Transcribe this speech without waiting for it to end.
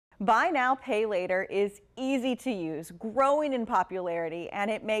Buy now, pay later is easy to use, growing in popularity, and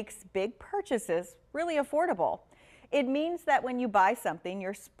it makes big purchases really affordable. It means that when you buy something,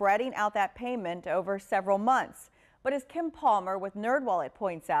 you're spreading out that payment over several months. But as Kim Palmer with NerdWallet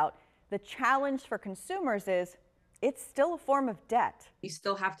points out, the challenge for consumers is it's still a form of debt. You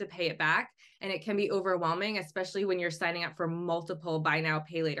still have to pay it back, and it can be overwhelming, especially when you're signing up for multiple buy now,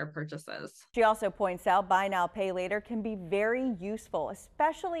 pay later purchases. She also points out buy now, pay later can be very useful,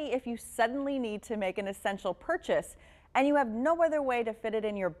 especially if you suddenly need to make an essential purchase and you have no other way to fit it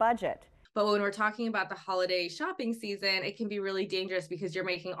in your budget. But when we're talking about the holiday shopping season, it can be really dangerous because you're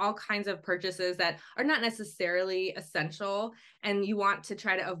making all kinds of purchases that are not necessarily essential. And you want to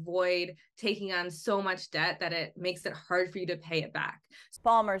try to avoid taking on so much debt that it makes it hard for you to pay it back.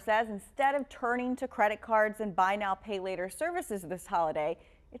 Palmer says instead of turning to credit cards and buy now, pay later services this holiday,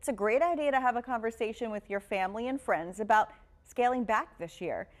 it's a great idea to have a conversation with your family and friends about scaling back this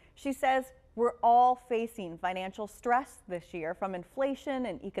year. She says we're all facing financial stress this year from inflation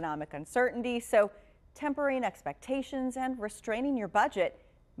and economic uncertainty, so tempering expectations and restraining your budget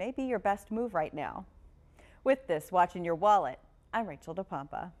may be your best move right now. With this, watching your wallet, I'm Rachel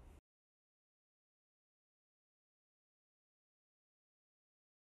DePompa.